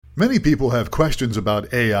Many people have questions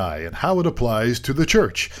about AI and how it applies to the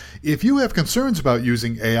church. If you have concerns about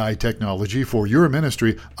using AI technology for your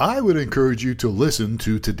ministry, I would encourage you to listen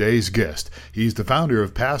to today's guest. He's the founder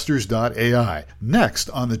of Pastors.AI, next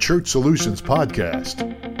on the Church Solutions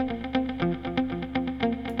Podcast.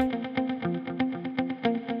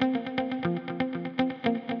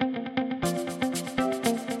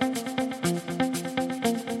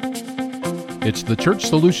 It's the Church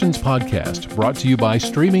Solutions Podcast, brought to you by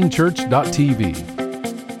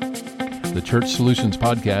streamingchurch.tv. The Church Solutions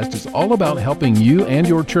Podcast is all about helping you and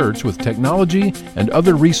your church with technology and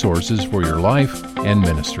other resources for your life and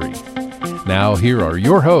ministry. Now, here are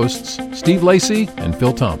your hosts, Steve Lacey and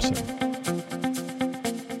Phil Thompson.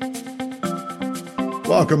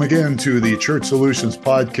 Welcome again to the Church Solutions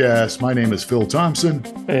Podcast. My name is Phil Thompson.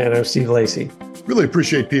 And I'm Steve Lacey. Really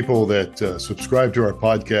appreciate people that subscribe to our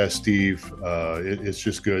podcast, Steve. It's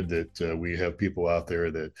just good that we have people out there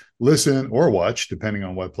that listen or watch, depending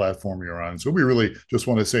on what platform you're on. So we really just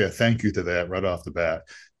want to say a thank you to that right off the bat.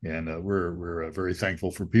 And we're very thankful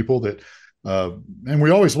for people that, and we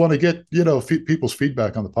always want to get, people's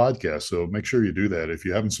feedback on the podcast. So make sure you do that. If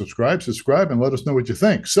you haven't subscribed, subscribe and let us know what you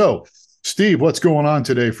think. So, Steve, what's going on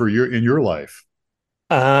today in your life?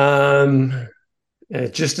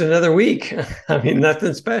 Just another week. I mean,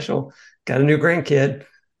 nothing special. Got a new grandkid.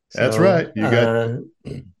 That's right. You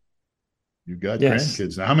got yes.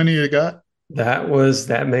 grandkids. Now, how many you got?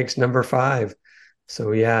 That makes number 5.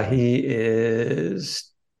 So yeah, he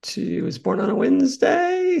was born on a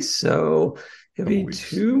Wednesday. So he'll be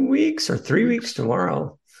 2 weeks or 3 weeks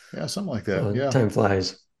tomorrow. Yeah, something like that. Yeah. Time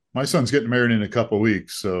flies. My son's getting married in a couple of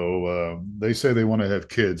weeks, so they say they want to have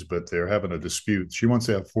kids, but they're having a dispute. She wants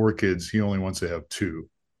to have 4 kids. He only wants to have 2.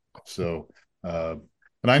 So, and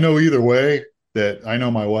I know either way that I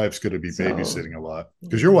know my wife's going to be babysitting a lot,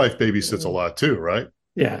 because your wife babysits a lot too, right?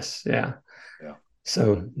 Yes. Yeah.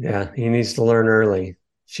 So yeah, he needs to learn early.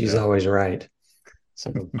 She's always right.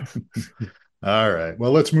 So. All right.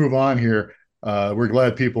 Well, let's move on here. We're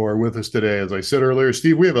glad people are with us today. As I said earlier,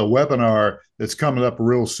 Steve, we have a webinar that's coming up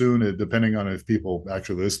real soon, depending on if people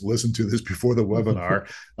actually listen to this before the webinar.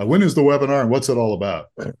 When is the webinar and what's it all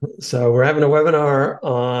about? So we're having a webinar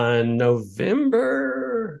on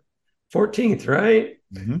November 14th, right?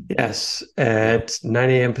 Mm-hmm. Yes, at 9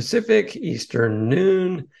 a.m. Pacific, Eastern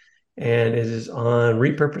noon, and it is on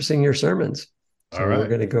repurposing your sermons. So we're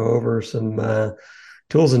going to go over some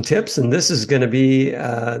tools and tips, and this is going to be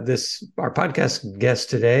our podcast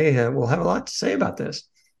guest today will have a lot to say about this.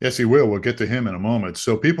 Yes, he will. We'll get to him in a moment.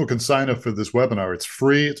 So people can sign up for this webinar. It's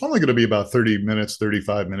free. It's only going to be about 30 minutes,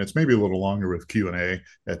 35 minutes, maybe a little longer with Q&A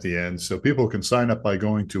at the end. So people can sign up by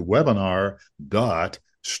going to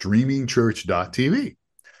webinar.streamingchurch.tv.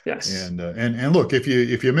 Yes. And look, if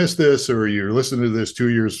you miss this or you're listening to this 2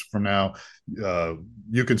 years from now,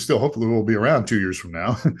 you can still, hopefully we'll be around 2 years from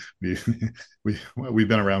now. We've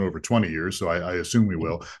been around over 20 years, so I assume we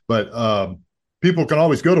will. But people can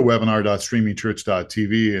always go to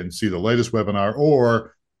webinar.streamingchurch.tv and see the latest webinar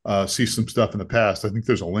or see some stuff in the past. I think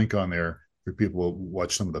there's a link on there for people to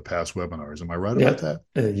watch some of the past webinars. Am I right about that?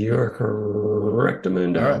 You're correct,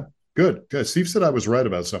 Amundo. All right. Good. Steve said I was right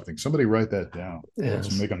about something. Somebody write that down. Yes.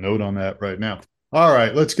 Let's make a note on that right now. All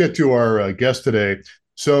right, let's get to our guest today.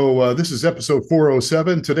 So this is episode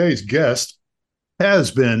 407. Today's guest has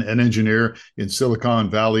been an engineer in Silicon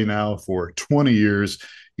Valley now for 20 years.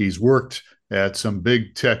 He's worked at some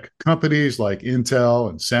big tech companies like Intel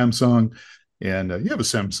and Samsung. And you have a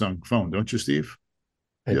Samsung phone, don't you, Steve?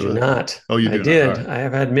 I do not. Oh, you do? I did. Right. I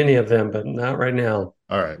have had many of them, but not right now.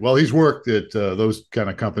 All right. Well, he's worked at those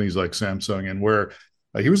kind of companies like Samsung, and where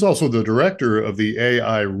he was also the director of the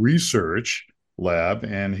AI research lab,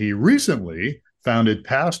 and he recently founded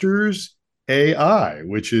Pastors.AI,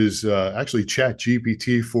 which is actually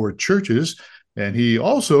ChatGPT for churches. And he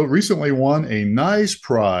also recently won a nice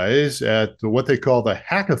prize at what they call the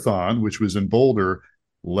Hackathon, which was in Boulder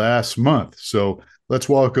last month. So let's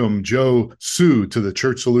welcome Joe Su to the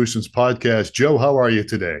Church Solutions Podcast. Joe, how are you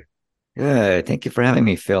today? Good. Thank you for having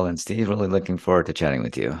me, Phil and Steve. Really looking forward to chatting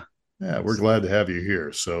with you. Yeah, we're glad to have you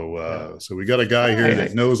here. So so we got a guy here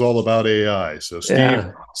that knows all about AI. So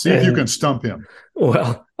Steve, see if you can stump him.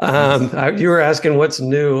 Well, you were asking what's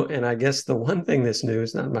new, and I guess the one thing that's new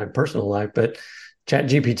is not in my personal life, but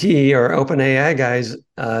ChatGPT or OpenAI guys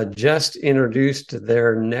just introduced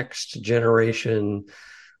their next generation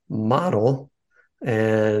model,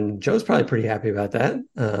 and Joe's probably pretty happy about that.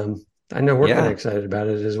 I know we're kind of excited about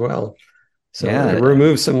it as well. So it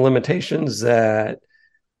removes some limitations that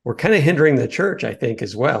were kind of hindering the church, I think,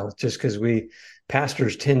 as well, just because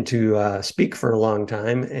pastors tend to speak for a long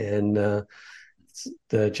time, and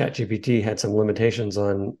the ChatGPT had some limitations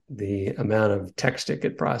on the amount of text it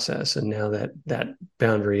could process, and now that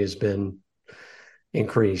boundary has been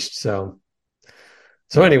increased. So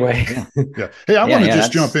Yeah. anyway, Yeah. Yeah. Hey, I want to Yeah.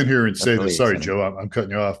 just jump in here and That's say this. really Sorry, exciting. Joe, I'm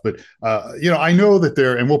cutting you off, but I know that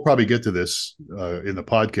there, and we'll probably get to this in the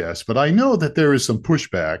podcast, but I know that there is some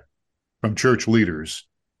pushback from church leaders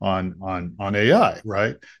on AI,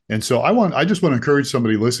 right? And so I just want to encourage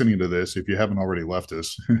somebody listening to this, if you haven't already left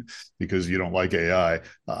us because you don't like AI,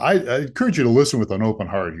 I encourage you to listen with an open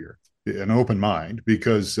heart here, an open mind,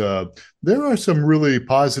 because there are some really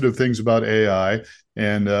positive things about AI.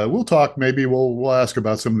 And we'll talk. Maybe we'll ask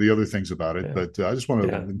about some of the other things about it. yeah, But I just want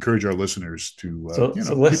yeah. to encourage our listeners to So keep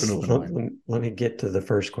an let's open mind. let me get to the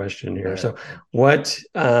first question here. Uh, So what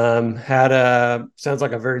had a sounds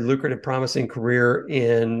like a very lucrative, promising career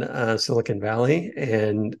in Silicon Valley,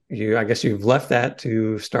 and I guess you've left that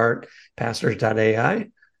to start Pastors.AI.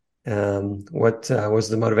 What was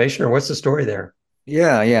the motivation, or what's the story there?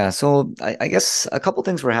 Yeah. So I guess a couple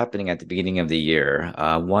things were happening at the beginning of the year.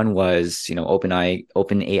 One was,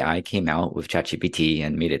 OpenAI came out with ChatGPT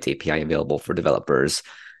and made its API available for developers.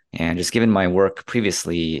 And just given my work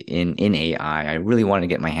previously in AI, I really wanted to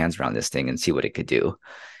get my hands around this thing and see what it could do.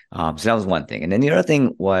 So that was one thing. And then the other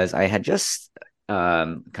thing was I had just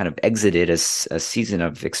kind of exited a season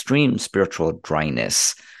of extreme spiritual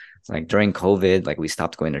dryness. It's like during COVID, like we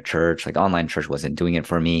stopped going to church, like online church wasn't doing it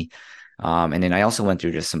for me. And then I also went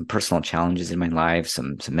through just some personal challenges in my life,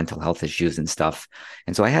 some mental health issues and stuff.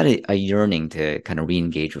 And so I had a yearning to kind of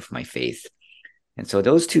re-engage with my faith. And so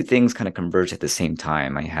those two things kind of converged at the same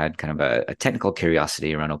time. I had kind of a technical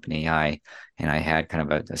curiosity around OpenAI, and I had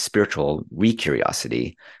kind of a spiritual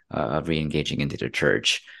re-curiosity of re-engaging into the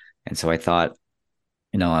church. And so I thought,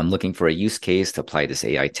 I'm looking for a use case to apply this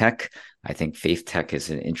AI tech. I think faith tech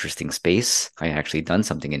is an interesting space. I actually done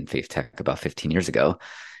something in faith tech about 15 years ago.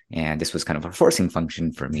 And this was kind of a forcing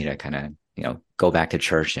function for me to kind of, go back to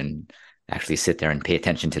church and actually sit there and pay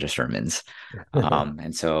attention to the sermons.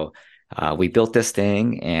 And so we built this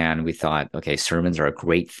thing and we thought, okay, sermons are a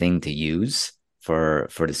great thing to use for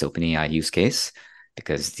this OpenAI use case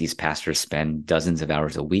because these pastors spend dozens of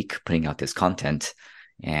hours a week putting out this content.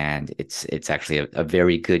 And it's actually a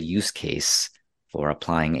very good use case for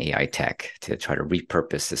applying AI tech to try to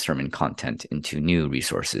repurpose the sermon content into new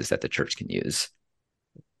resources that the church can use.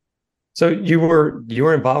 So you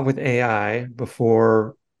were involved with AI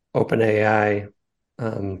before OpenAI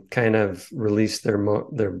kind of released their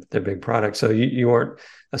big product. So you weren't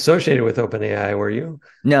associated with OpenAI, were you?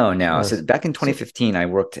 No, no. Uh, So back in so 2015, I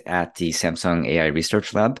worked at the Samsung AI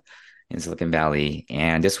Research Lab in Silicon Valley,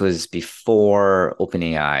 and this was before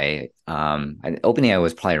OpenAI. And OpenAI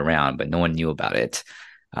was probably around, but no one knew about it.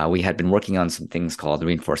 We had been working on some things called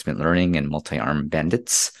reinforcement learning and multi-arm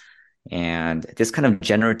bandits. And this kind of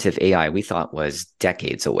generative AI we thought was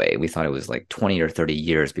decades away. We thought it was like 20 or 30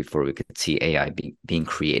 years before we could see AI being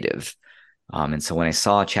creative. And so when I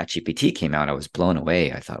saw ChatGPT came out, I was blown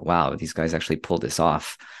away. I thought, wow, these guys actually pulled this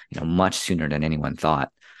off, much sooner than anyone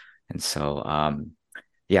thought. And so,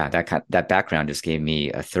 yeah, that background just gave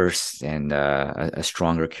me a thirst and a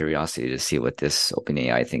stronger curiosity to see what this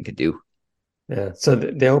OpenAI thing could do. yeah, so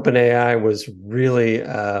the OpenAI was really,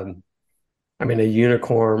 I mean, a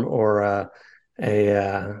unicorn or a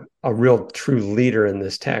real true leader in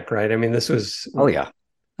this tech, right? I mean, Oh yeah,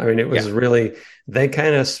 it yeah. was really they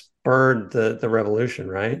kind of spurred the revolution,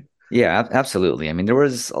 right? Yeah, absolutely. I mean, there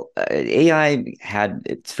was AI had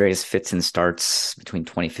its various fits and starts between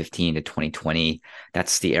 2015 to 2020.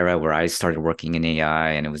 That's the era where I started working in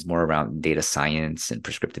AI, and it was more around data science and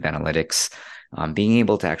prescriptive analytics. Being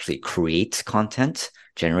able to actually create content,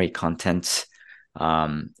 generate content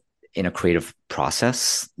um, in a creative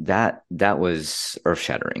process, that was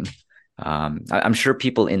earth-shattering. I'm sure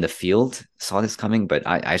people in the field saw this coming, but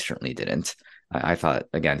I certainly didn't. I thought,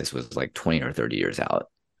 again, this was like 20 or 30 years out.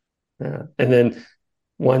 Yeah. And then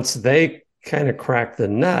once they kind of crack the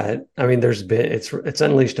nut, I mean, it's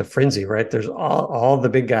unleashed a frenzy, right? There's all the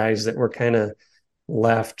big guys that were kind of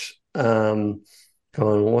left going,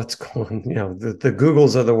 what's going, the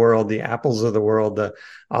Googles of the world, the Apples of the world,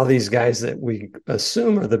 all these guys that we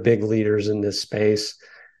assume are the big leaders in this space,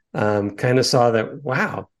 kind of saw that,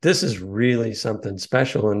 wow, this is really something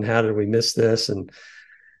special. And how did we miss this? And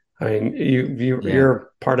I mean, Yeah.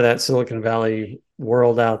 you're part of that Silicon Valley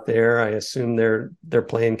world out there. I assume they're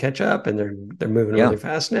playing catch up and they're moving really Yeah.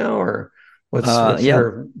 fast now, or what's Yeah.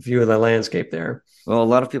 your view of the landscape there? Well, a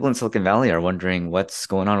lot of people in Silicon Valley are wondering what's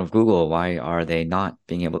going on with Google. Why are they not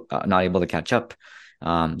able to catch up?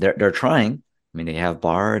 They're trying. I mean, they have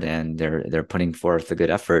Bard and they're putting forth a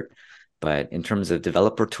good effort, But in terms of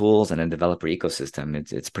developer tools and a developer ecosystem,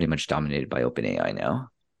 it's pretty much dominated by OpenAI now.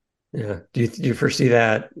 Yeah. Do you foresee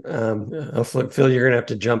that? Hopefully, Phil, you're going to have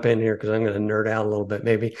to jump in here because I'm going to nerd out a little bit,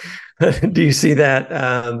 maybe. Do you see that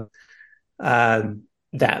uh,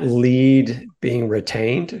 that lead being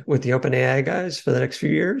retained with the OpenAI guys for the next few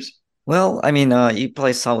years? Well, I mean, you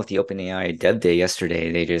probably saw with the OpenAI Dev Day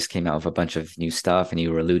yesterday, they just came out with a bunch of new stuff, and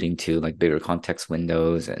you were alluding to like bigger context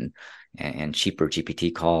windows and cheaper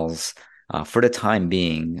GPT calls. For the time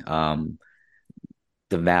being,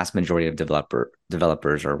 the vast majority of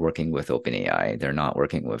developers are working with OpenAI. They're not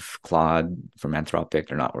working with Claude from Anthropic.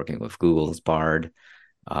 They're not working with Google's Bard.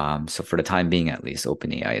 So for the time being, at least,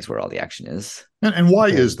 OpenAI is where all the action is. And why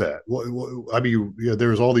Yeah. is that? I mean, yeah,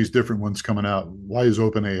 there's all these different ones coming out. Why is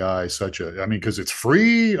OpenAI such a? I mean, because it's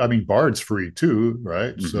free. I mean, Bard's free too,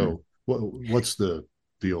 right? Mm-hmm. So what's the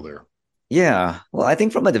deal there? Yeah. Well, I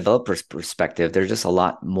think from a developer's perspective, there's just a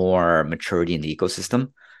lot more maturity in the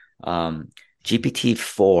ecosystem. Um,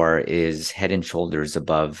 GPT-4 is head and shoulders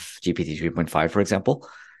above GPT 3.5, for example.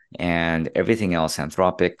 And everything else,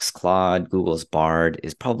 Anthropic's, Claude, Google's Bard,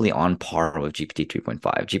 is probably on par with GPT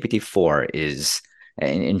 3.5. GPT-4 is,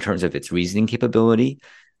 in terms of its reasoning capability,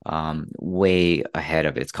 way ahead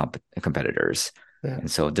of its competitors. Yeah.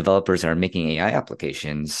 And so developers are making AI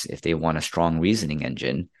applications if they want a strong reasoning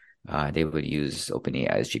engine they would use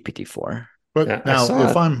OpenAI's GPT-4. But Yeah. I now, saw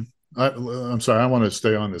if it. I'm sorry, I want to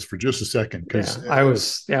stay on this for just a second because Yeah. I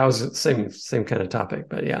was same kind of topic,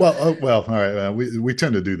 but yeah. well, all right. We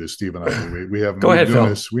tend to do this, Steve and I do. We haven't Go been ahead, doing Phil.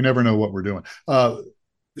 this. We never know what we're doing.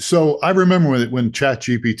 So I remember when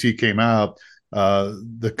ChatGPT came out,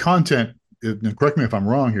 the content. Correct me if I'm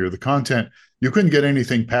wrong here. The content you couldn't get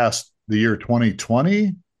anything past the year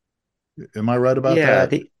 2020. Am I right about Yeah,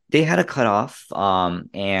 that? they had a cutoff,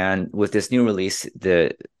 and with this new release,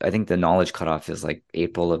 the I think the knowledge cutoff is like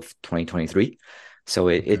April of 2023, so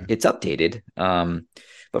Okay. it's updated.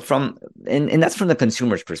 But and that's from the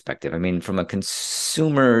consumer's perspective. I mean, from a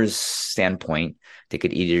consumer's standpoint, they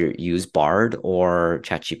could either use Bard or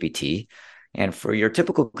ChatGPT, and for your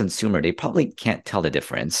typical consumer, they probably can't tell the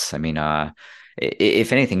difference. I mean,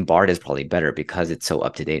 if anything, Bard is probably better because it's so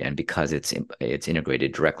up to date and because it's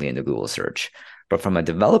integrated directly into Google search. But from a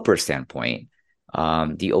developer standpoint,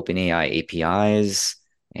 the OpenAI APIs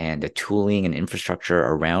and the tooling and infrastructure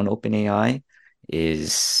around OpenAI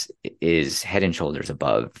is head and shoulders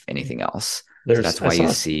above anything else. So There's that's why you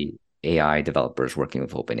see AI developers working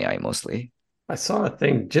with OpenAI mostly. I saw a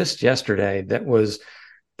thing just yesterday that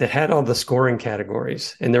had all the scoring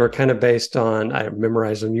categories, and they were kind of based on, I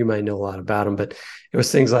memorized them. You might know a lot about them, but it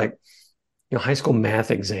was things like, high school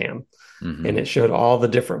math exam, and Hmm. it showed all the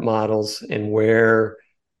different models and where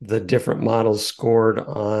the different models scored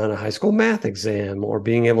on a high school math exam, or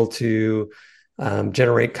being able to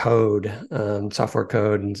generate code, software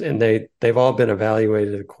code, and they've all been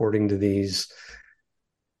evaluated according to these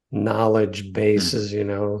knowledge bases,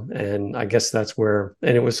 and I guess that's where,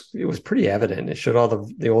 and it was pretty evident. It showed all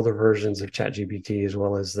the older versions of ChatGPT, as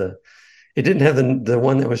well as it didn't have the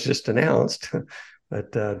one that was just announced,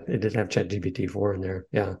 but it did have ChatGPT 4 in there.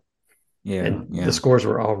 Yeah. Yeah, And the yeah. scores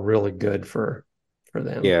were all really good for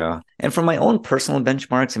them. Yeah. And from my own personal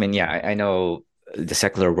benchmarks, I mean, yeah, I know the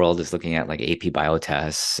secular world is looking at like AP bio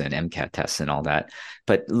tests and MCAT tests and all that.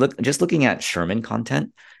 But just looking at Sherman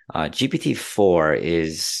content, GPT-4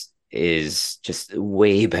 is just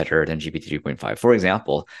way better than GPT 3.5. For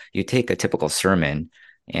example, you take a typical sermon,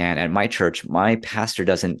 and at my church, my pastor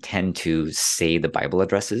doesn't tend to say the Bible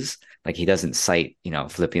addresses. Like he doesn't cite,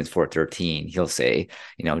 Philippians 4:13. He'll say,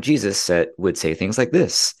 Jesus would say things like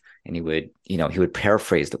this, and he would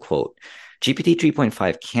paraphrase the quote. GPT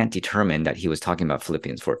 3.5 can't determine that he was talking about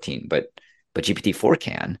Philippians 14, but GPT-4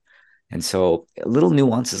 can. And so little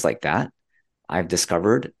nuances like that I've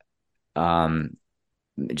discovered um,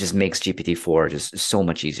 just makes GPT-4 just so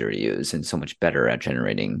much easier to use and so much better at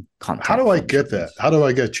generating How content do I from get that? sermons. How do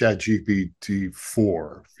I get ChatGPT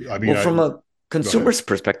 4? I mean, Well, from a go ahead. consumer's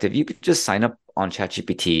perspective, you could just sign up on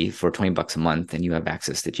ChatGPT for $20 a month and you have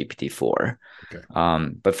access to GPT-4. Okay.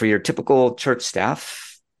 But for your typical church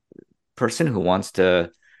staff person who wants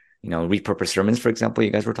to, repurpose sermons, for example,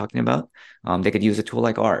 you guys were talking about, they could use a tool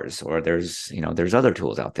like ours, or there's other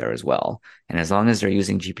tools out there as well. And as long as they're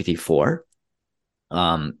using GPT-4,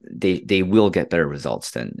 they will get better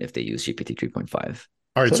results than if they use GPT 3.5.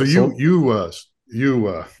 All right. So So so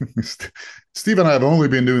Steve and I have only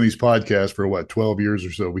been doing these podcasts for what, 12 years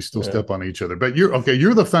or so. We still yeah. step on each other, but you're okay.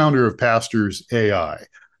 You're the founder of Pastors.AI.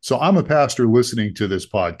 So I'm a pastor listening to this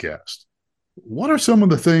podcast. What are some of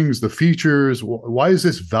the things, the features? Why is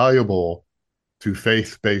this valuable to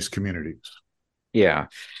faith based communities? Yeah.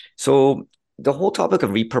 So the whole topic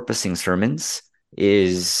of repurposing sermons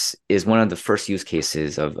is one of the first use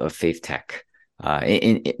cases of faith tech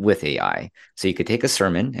with AI. So you could take a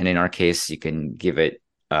sermon, and in our case, you can give it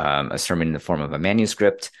a sermon in the form of a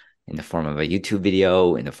manuscript, in the form of a YouTube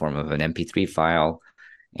video, in the form of an MP3 file,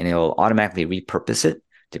 and it'll automatically repurpose it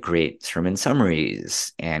to create sermon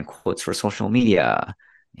summaries and quotes for social media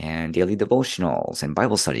and daily devotionals and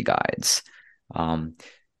Bible study guides. Um,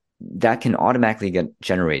 that can automatically get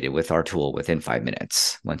generated with our tool within 5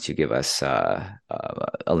 minutes once you give us a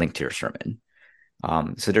link to your sermon.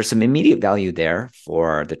 So there's some immediate value there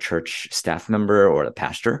for the church staff member or the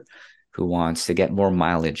pastor who wants to get more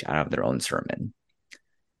mileage out of their own sermon.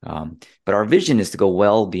 But our vision is to go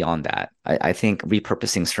well beyond that. I think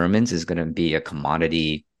repurposing sermons is going to be a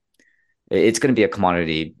commodity. It's going to be a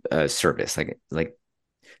commodity service. Like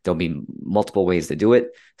there'll be multiple ways to do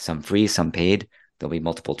it. Some free, some paid. There'll be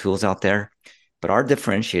multiple tools out there. But our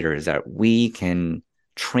differentiator is that we can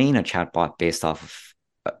train a chatbot based off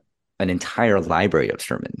of an entire library of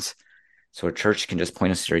sermons. So a church can just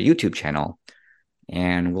point us to their YouTube channel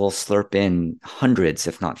and we'll slurp in hundreds,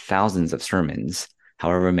 if not thousands, of sermons,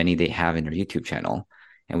 however many they have in their YouTube channel.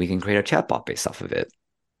 And we can create a chatbot based off of it.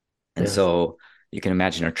 And Yeah. so you can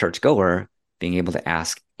imagine a churchgoer being able to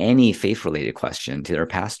ask any faith related question to their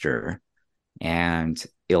pastor, and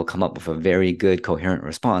it'll come up with a very good, coherent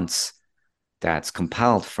response that's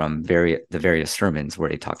compiled from the various sermons where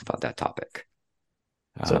they talk about that topic.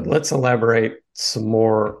 So let's elaborate some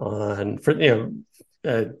more on,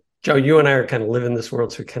 Joe, you and I are kind of live in this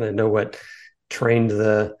world, so we kind of know what trained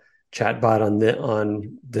the chatbot on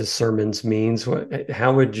this sermons means.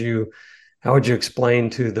 How would you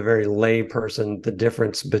explain to the very lay person the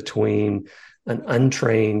difference between an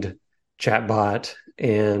untrained chatbot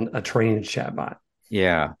and a trained chatbot?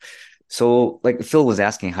 Yeah. So, like Phil was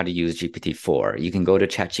asking how to use GPT-4, you can go to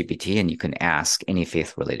ChatGPT and you can ask any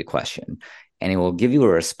faith related question, and it will give you a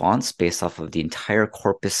response based off of the entire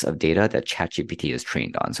corpus of data that ChatGPT is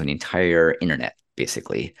trained on. So, the entire internet,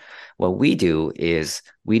 basically. What we do is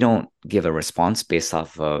we don't give a response based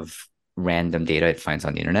off of random data it finds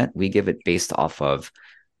on the internet. We give it based off of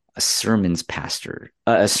a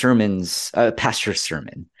pastor's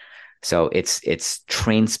sermon. So it's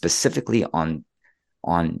trained specifically on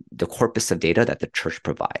the corpus of data that the church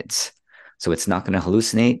provides. So it's not going to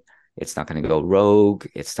hallucinate. It's not going to go rogue.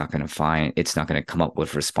 It's not going to come up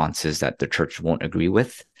with responses that the church won't agree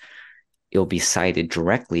with. It'll be cited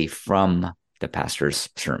directly from the pastor's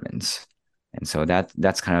sermons. And so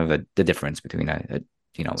that's kind of the difference between a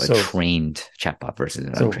trained chatbot versus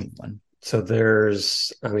an untrained one. So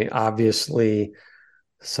there's, obviously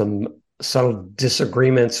some subtle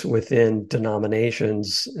disagreements within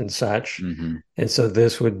denominations and such. Mm-hmm. And so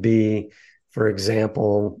this would be, for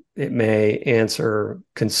example, it may answer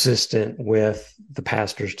consistent with the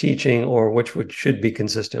pastor's teaching, or which should be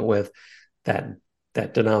consistent with that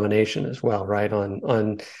denomination as well, right?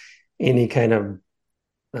 On any kind of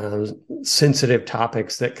sensitive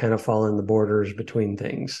topics that kind of fall in the borders between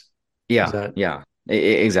things. Yeah.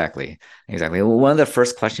 Exactly. One of the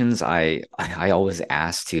first questions I always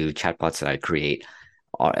ask to chatbots that I create,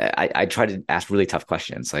 I try to ask really tough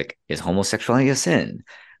questions like, is homosexuality a sin?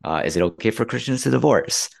 Is it okay for Christians to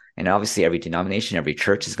divorce? And obviously, every denomination, every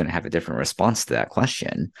church is going to have a different response to that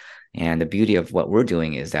question. And the beauty of what we're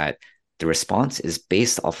doing is that the response is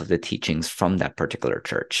based off of the teachings from that particular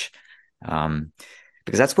church.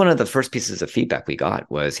 Because that's one of the first pieces of feedback we got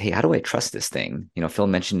was, hey, how do I trust this thing? Phil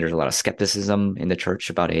mentioned there's a lot of skepticism in the church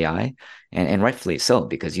about AI, and rightfully so,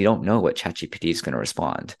 because you don't know what ChatGPT is going to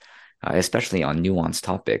respond, especially on nuanced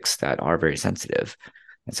topics that are very sensitive.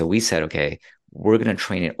 And so we said, okay, we're going to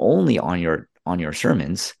train it only on your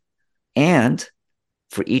sermons, and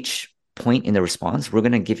for each point in the response, we're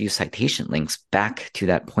going to give you citation links back to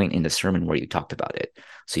that point in the sermon where you talked about it.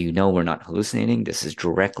 So we're not hallucinating. This is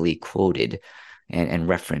directly quoted and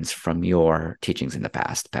reference from your teachings in the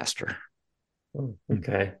past, Pastor.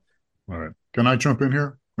 Okay. All right. Can I jump in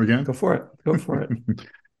here again? Go for it.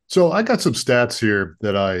 So I got some stats here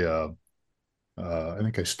that I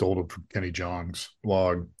think I stole them from Kenny Jong's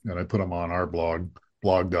blog, and I put them on our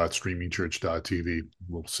blog.streamingchurch.tv. A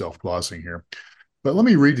little self-glossing here. But let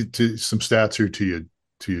me read some stats here to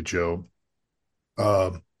you, Joe.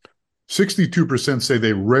 62% say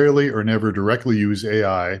they rarely or never directly use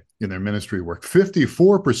AI in their ministry work.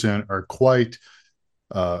 54% are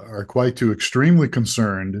quite too extremely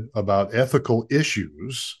concerned about ethical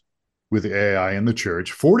issues with AI in the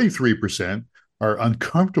church. 43% are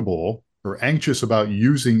uncomfortable or anxious about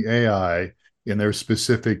using AI in their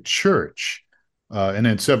specific church. And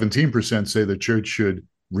then 17% say the church should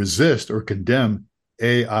resist or condemn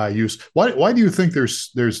AI use. Why do you think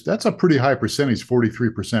there's that's a pretty high percentage,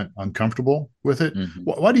 43% uncomfortable with it? Mhm.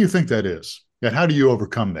 Why do you think that is? And how do you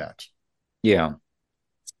overcome that? Yeah.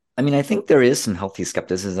 I mean, I think there is some healthy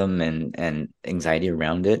skepticism and anxiety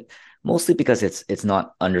around it, mostly because it's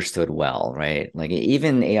not understood well, right? Like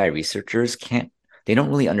even AI researchers they don't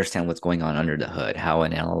really understand what's going on under the hood, how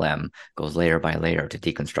an LLM goes layer by layer to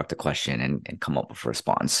deconstruct a question and come up with a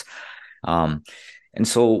response. Um, and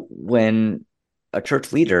so when a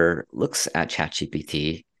church leader looks at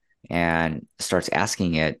ChatGPT and starts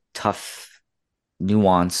asking it tough,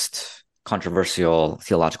 nuanced, controversial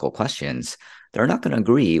theological questions, they're not going to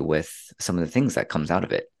agree with some of the things that comes out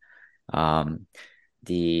of it. Um,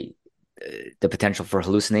 the the potential for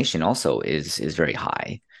hallucination also is very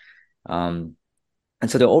high, and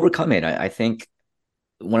so to overcome it, I think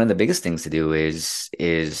one of the biggest things to do is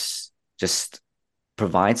just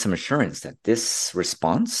provide some assurance that this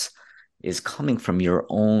response is coming from your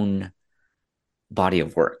own body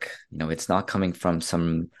of work. It's not coming from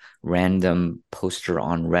some random poster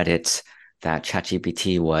on Reddit that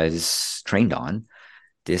ChatGPT was trained on.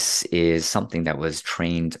 This is something that was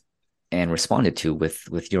trained and responded to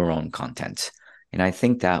with your own content. And I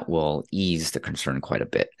think that will ease the concern quite a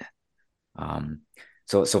bit. Um,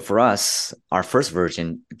 so for us, our first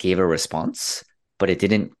version gave a response, but it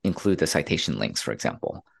didn't include the citation links, for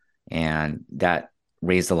example. And that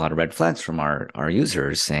raised a lot of red flags from our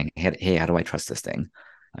users saying, hey, how do I trust this thing?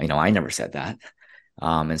 I never said that.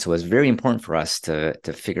 And so it's very important for us to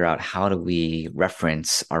figure out how do we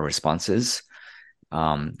reference our responses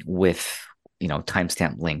with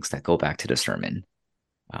timestamp links that go back to the sermon.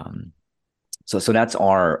 Um, so that's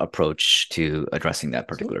our approach to addressing that So,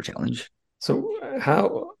 particular challenge. so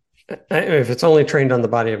how, if it's only trained on the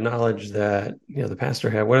body of knowledge that the pastor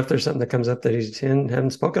had, what if there's something that comes up that he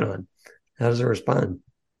hadn't spoken on? How does it respond?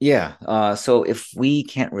 Yeah. So if we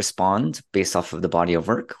can't respond based off of the body of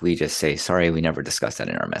work, we just say, sorry, we never discussed that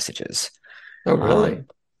in our messages. Oh, Um, really?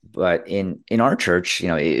 but in our church,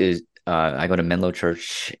 it is I go to Menlo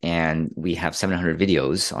Church and we have 700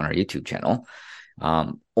 videos on our YouTube channel.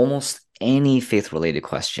 Almost any faith related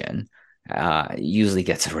question usually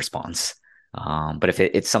gets a response. But if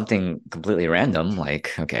it's something completely random,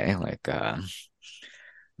 like okay, like uh,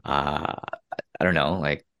 I don't know,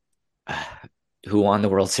 like who won the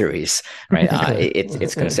World Series, right?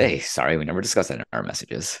 It's going to say, sorry, we never discussed that in our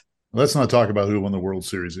messages. Let's not talk about who won the World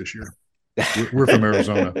Series this year. We're from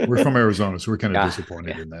Arizona. We're from Arizona, so we're kind of Yeah,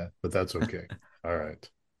 disappointed yeah. in that, but that's okay. All right.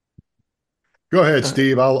 Go ahead, Uh,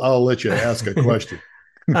 Steve. I'll let you ask a question.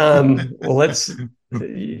 well,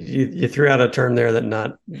 you threw out a term there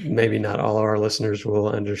that maybe not all of our listeners will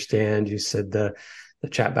understand. You said the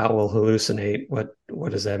chatbot will hallucinate.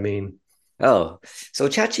 What does that mean? Oh, so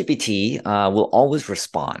ChatGPT will always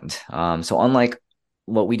respond. So unlike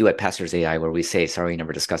what we do at Pastors.AI, where we say, sorry, we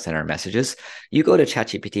never discussed in our messages, you go to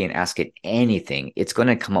ChatGPT and ask it anything, it's going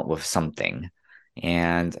to come up with something.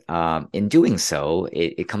 And in doing so,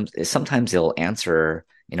 it comes sometimes it'll answer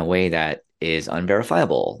in a way that is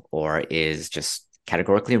unverifiable or is just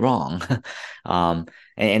categorically wrong.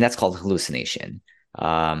 And that's called hallucination.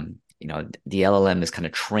 The LLM is kind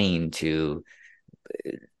of trained to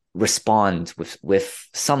respond with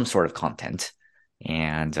some sort of content.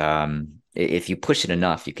 And if you push it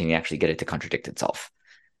enough, you can actually get it to contradict itself.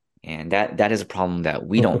 And that is a problem that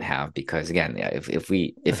we don't have because again, yeah, if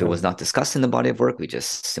it was not discussed in the body of work, we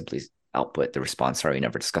just simply output the response. Sorry, we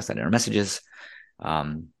never discussed that in our messages.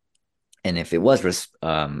 Um, and if it was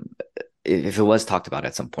talked about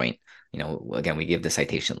at some point, again, we give the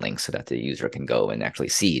citation link so that the user can go and actually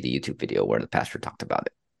see the YouTube video where the pastor talked about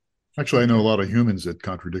Actually, I know a lot of humans that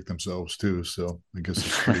contradict themselves too, so I guess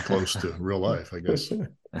it's pretty close to real life, I guess.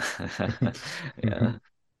 it. Yeah.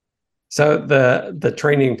 So the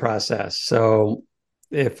training process. So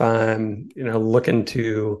if I'm, looking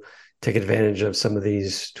to take advantage of some of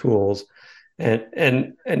these tools,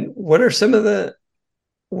 and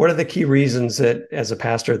what are the key reasons that as a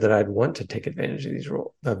pastor that I'd want to take advantage of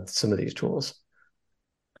of some of these tools?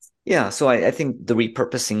 Yeah, so I think the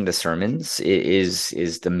repurposing the sermons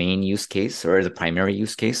is the main use case or the primary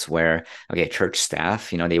use case where okay, church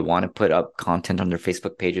staff, they want to put up content on their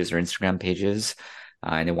Facebook pages or Instagram pages,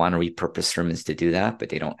 and they want to repurpose sermons to do that, but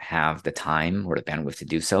they don't have the time or the bandwidth to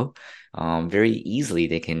do so. Very easily,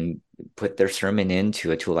 they can put their sermon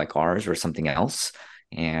into a tool like ours or something else,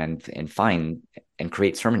 and find and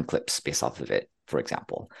create sermon clips based off of it, for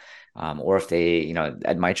example. Or if they,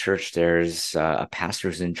 at my church, there's a pastor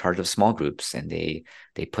who's in charge of small groups, and they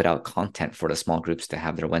put out content for the small groups to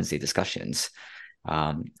have their Wednesday discussions.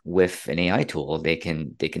 With an AI tool, they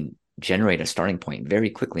can generate a starting point very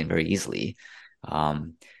quickly and very easily.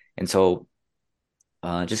 Um, and so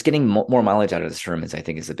just getting more mileage out of the sermons, I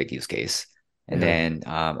think, is a big use case. And Yeah.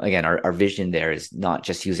 then again, our vision there is not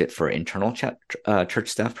just use it for internal church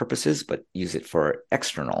staff purposes, but use it for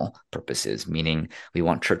external purposes, meaning we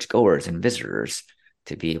want churchgoers and visitors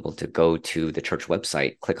to be able to go to the church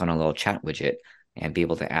website, click on a little chat widget, and be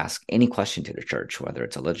able to ask any question to the church, whether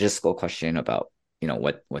it's a logistical question about,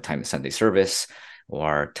 what time is Sunday service,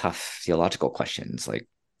 or tough theological questions like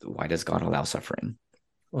why does God allow suffering?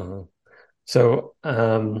 Uh-huh. So,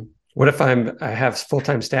 what if I have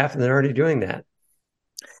full-time staff and they're already doing that?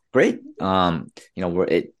 Great.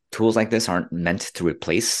 Tools like this aren't meant to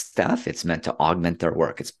replace staff. It's meant to augment their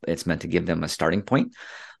work. It's meant to give them a starting point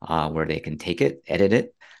where they can take it, edit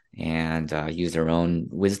it, and use their own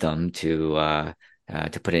wisdom to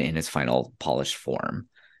put it in its final polished form.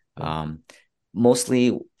 Um,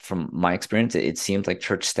 Mostly, from my experience, it seems like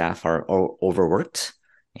church staff are overworked,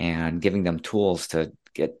 and giving them tools to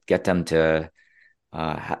get them to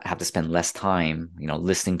have to spend less time,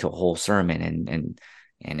 listening to a whole sermon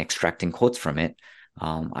and extracting quotes from it,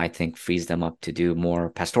 I think frees them up to do more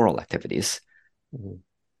pastoral activities.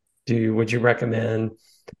 Mhm. Would you recommend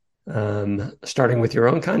starting with your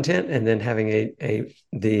own content and then having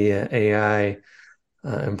the AI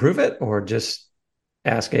improve it, or just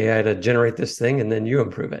ask AI to generate this thing and then you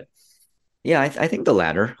improve it? Yeah, I think the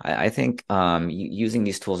latter. I think using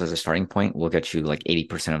these tools as a starting point will get you like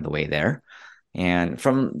 80% of the way there. And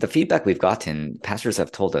from the feedback we've gotten, pastors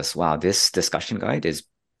have told us, wow, this discussion guide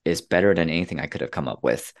is better than anything I could have come up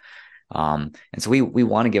with. And so we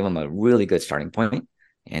want to give them a really good starting point,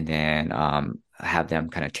 and then have them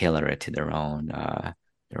kind of tailor it to their own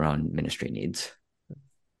ministry needs.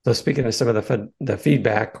 So, speaking of some of the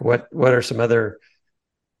feedback, what are some other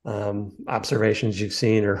observations you've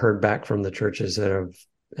seen or heard back from the churches that have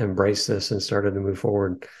embraced this and started to move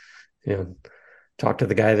forward? You know, talk to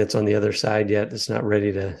the guy that's on the other side yet that's not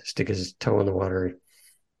ready to stick his toe in the water.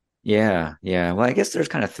 Yeah, yeah. Well, I guess there's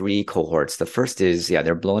kind of three cohorts. The first is, yeah,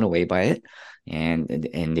 they're blown away by it, and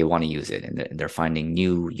they want to use it, and they're finding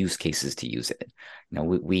new use cases to use it.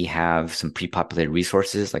 We have some pre-populated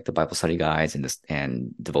resources like the Bible study guides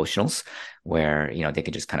and devotionals, where they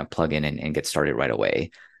can just kind of plug in and get started right away.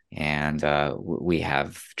 And we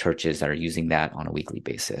have churches that are using that on a weekly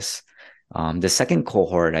basis. The second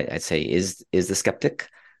cohort, I'd say, is the skeptic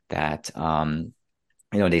that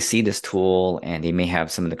they see this tool and they may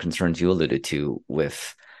have some of the concerns you alluded to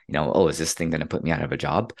with, oh, is this thing going to put me out of a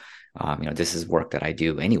job? This is work that I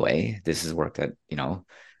do anyway. This is work that,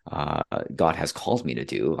 uh, God has called me to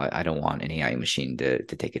do. I don't want an AI machine to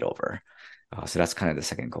take it over. So that's kind of the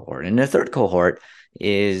second cohort. And the third cohort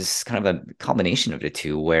is kind of a combination of the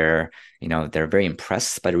two where, they're very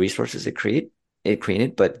impressed by the resources it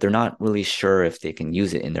created, but they're not really sure if they can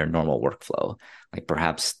use it in their normal workflow. Like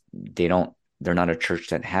perhaps they're not a church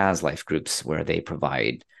that has life groups where they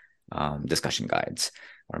provide discussion guides,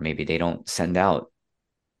 or maybe they don't send out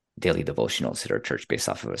daily devotionals to their church based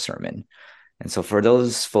off of a sermon. And so for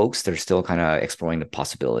those folks, they're still kind of exploring the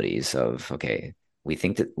possibilities of, okay,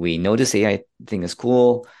 we know this AI thing is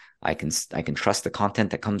cool. I can trust the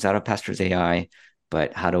content that comes out of Pastors.AI,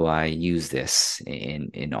 but how do I use this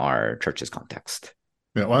in our church's context?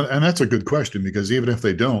 Yeah, well, and that's a good question because even if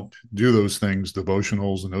they don't do those things,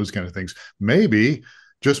 devotionals and those kind of things, maybe,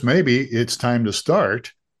 just maybe, it's time to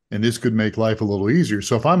start, and this could make life a little easier.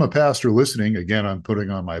 So if I'm a pastor listening, again, I'm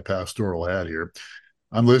putting on my pastoral hat here.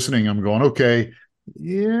 I'm listening. I'm going, okay,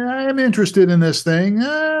 yeah, I'm interested in this thing.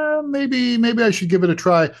 Maybe I should give it a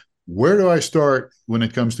try. Where do I start when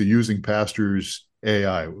it comes to using Pastors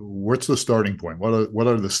AI? What's the starting point? What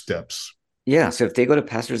are the steps? Yeah, so if they go to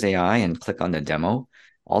Pastors.AI and click on the demo,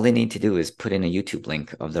 all they need to do is put in a YouTube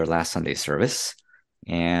link of their last Sunday service.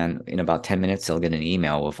 And in about 10 minutes, they'll get an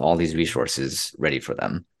email with all these resources ready for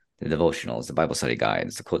them: the devotionals, the Bible study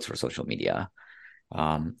guides, the quotes for social media.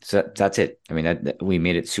 So that's it. I mean, we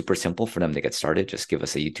made it super simple for them to get started. Just give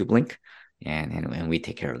us a YouTube link, and we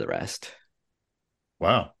take care of the rest.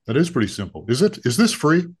 Wow, that is pretty simple. Is this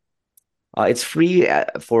free? It's free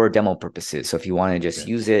for demo purposes. So if you want to just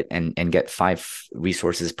Okay. use it and get 5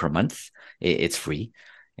 resources per month, it's free.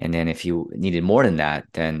 And then if you needed more than that,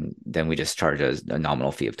 then we just charge a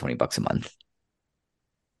nominal fee of $20 a month.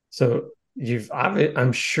 So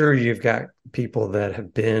I'm sure you've got people that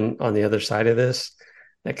have been on the other side of this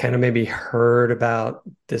that kind of maybe heard about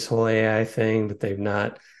this whole AI thing, but they've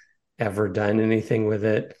not ever done anything with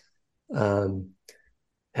it. Um,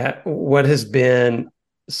 what has been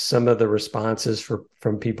some of the responses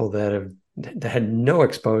from people that had no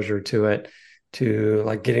exposure to it, to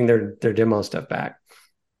like getting their demo stuff back?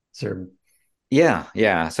 Is there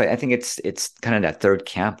Yeah. So I think it's kind of that third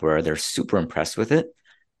camp where they're super impressed with it.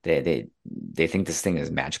 They think this thing is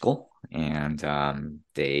magical, and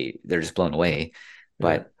they're just blown away. Yeah.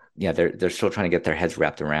 But yeah, they're still trying to get their heads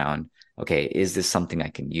wrapped around, okay, is this something I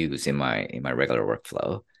can use in my regular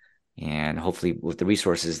workflow? And hopefully with the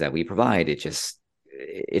resources that we provide, it just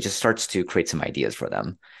starts to create some ideas for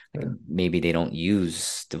them. Like Yeah. maybe they don't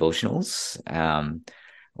use devotionals,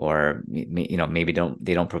 or maybe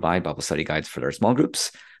they don't provide Bible study guides for their small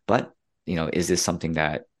groups, but is this something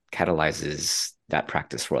that catalyzes that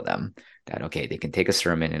practice for them? That okay, they can take a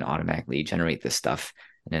sermon and automatically generate this stuff,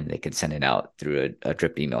 and then they can send it out through a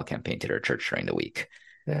drip email campaign to their church during the week.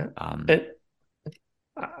 Yeah. Um, And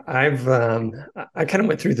I've I kind of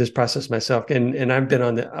went through this process myself, and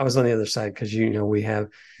I was on the other side because we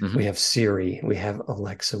mhm. have Siri, we have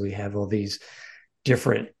Alexa, we have all these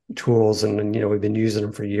different tools, and we've been using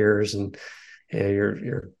them for years, and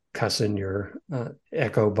you're cussing your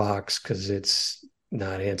Echo box because it's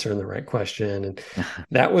not answering the right question, and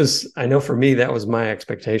that was, I know for me, that was my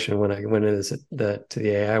expectation when I went into to the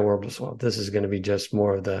AI world as well. This is going to be just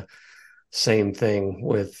more of the same thing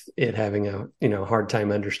with it having a hard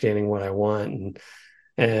time understanding what I want,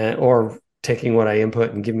 and or taking what I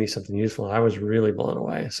input and give me something useful. I was really blown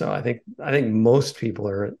away. So I think most people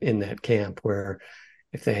are in that camp where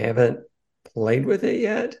if they haven't played with it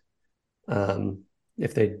yet,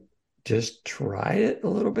 if they just try it a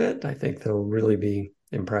little bit, I think they'll really be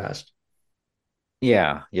impressed.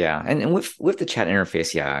 Yeah. And with the chat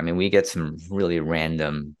interface, yeah, I mean, we get some really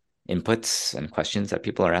random inputs and questions that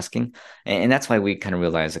people are asking. And that's why we kind of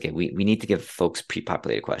realize, okay, we need to give folks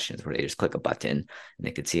pre-populated questions where they just click a button and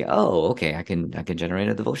they could see, oh, okay, I can generate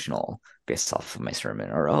a devotional based off of my sermon,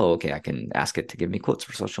 or oh, okay, I can ask it to give me quotes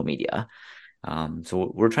for social media.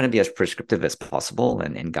 So we're trying to be as prescriptive as possible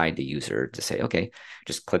and guide the user to say, okay,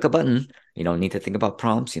 just click a button. You don't need to think about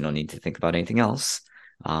prompts. You don't need to think about anything else.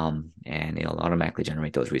 And it'll automatically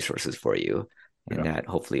generate those resources for you. And Yeah. that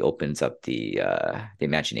hopefully opens up the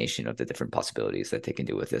imagination of the different possibilities that they can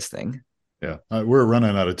do with this thing. Yeah, we're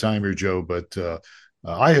running out of time here, Joe, but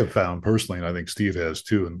I have found personally, and I think Steve has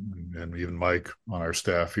too, and even Mike on our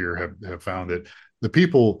staff here have found that the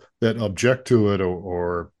people that object to it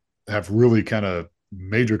or have really kind of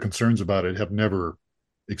major concerns about it have never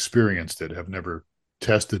experienced it, have never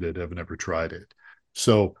tested it, have never tried it.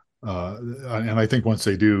 So, and I think once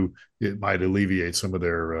they do, it might alleviate some of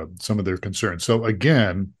their concerns. So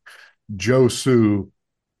again, Joe Su,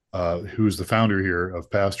 who's the founder here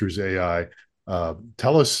of Pastors.AI.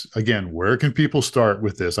 Tell us again, where can people start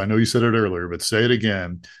with this? I know you said it earlier, but say it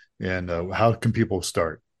again. And how can people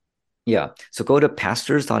start? Yeah. So go to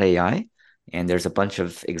Pastors.AI, and there's a bunch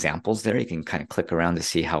of examples there. You can kind of click around to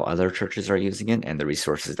see how other churches are using it and the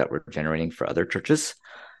resources that we're generating for other churches.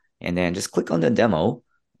 And then just click on the demo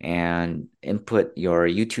and input your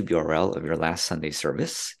YouTube URL of your last Sunday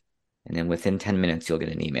service. And then within 10 minutes, you'll get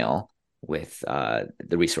an email with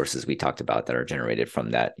the resources we talked about that are generated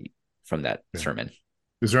from that Okay. sermon.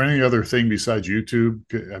 Is there any other thing besides YouTube?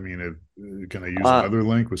 I mean, can I use Uh, another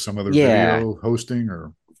link with some other yeah, video hosting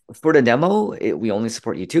or? for the demo, we only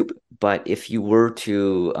support YouTube. But if you were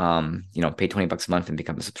to, pay $20 a month and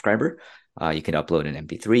become a subscriber, you could upload an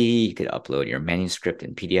MP3, you could upload your manuscript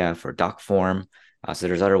in PDF or doc form. So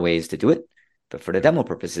there's other ways to do it. But for the Okay. demo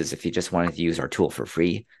purposes, if you just wanted to use our tool for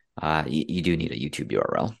free, you do need a YouTube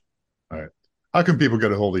URL. All right. How can people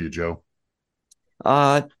get a hold of you, Joe?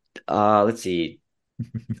 Uh, let's see.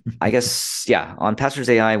 I guess, yeah, on Pastors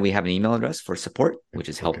AI, we have an email address for support, which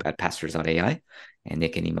is Okay. help@pastors.ai, and they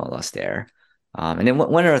can email us there. And then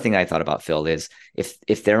one other thing I thought about, Phil, is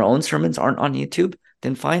if their own sermons aren't on YouTube,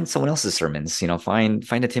 then find someone else's sermons. Find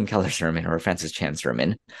a Tim Keller sermon or a Francis Chan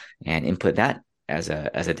sermon, and input that as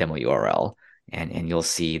a demo URL, and you'll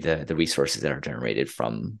see the resources that are generated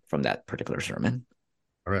from that particular sermon.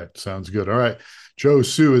 All right. Sounds good. All right. Joe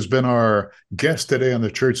Su has been our guest today on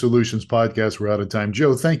the Church Solutions podcast. We're out of time.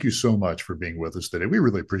 Joe, thank you so much for being with us today. We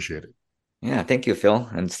really appreciate it. Yeah, thank you, Phil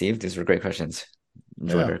and Steve. These were great questions.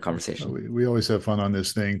 Enjoyed Yeah, our conversation. we always have fun on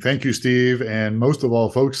this thing. Thank you, Steve. And most of all,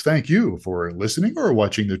 folks, thank you for listening or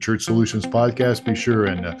watching the Church Solutions podcast. Be sure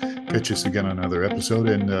and catch us again on another episode.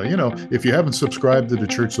 And, if you haven't subscribed to the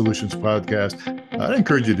Church Solutions podcast, I'd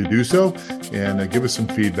encourage you to do so and give us some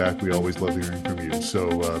feedback. We always love hearing from you. So,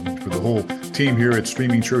 for the whole team here at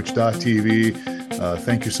streamingchurch.tv,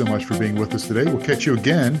 thank you so much for being with us today. We'll catch you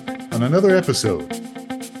again on another episode.